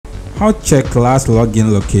How to check last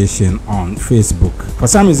login location on Facebook. For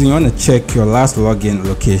some reason you want to check your last login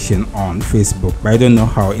location on Facebook, but I don't know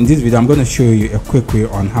how. In this video I'm going to show you a quick way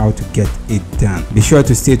on how to get it done. Be sure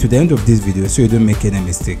to stay to the end of this video so you don't make any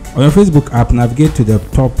mistake. On your Facebook app, navigate to the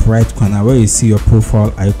top right corner where you see your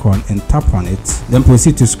profile icon and tap on it. Then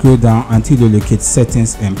proceed to scroll down until you locate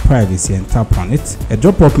settings and privacy and tap on it. A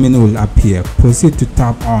drop-up menu will appear. Proceed to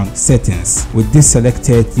tap on settings. With this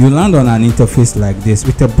selected, you land on an interface like this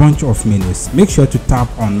with a bunch of menus. Make sure to tap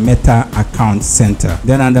on Meta Account Center.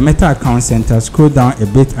 Then under Meta Account Center, scroll down a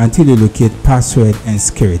bit until you locate password and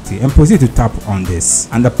security and proceed to tap on this.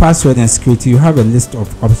 Under password and security, you have a list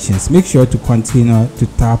of options. Make sure to continue to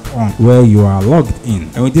tap on where you are logged in,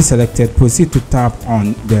 and with this selected, proceed to tap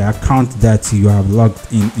on the account that you have logged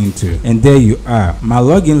into, and there you are. My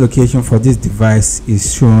login location for this device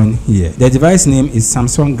is shown here. The device name is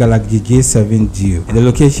Samsung Galaxy J7 Duo and the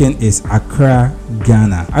location is Accra,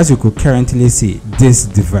 Ghana, as you could currently see this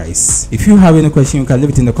device. If you have any question, you can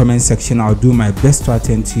leave it in the comment section. I'll do my best to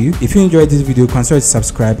attend to you. If you enjoyed this video, consider to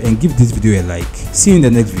subscribe and give this video a like. See you in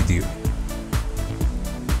the next video.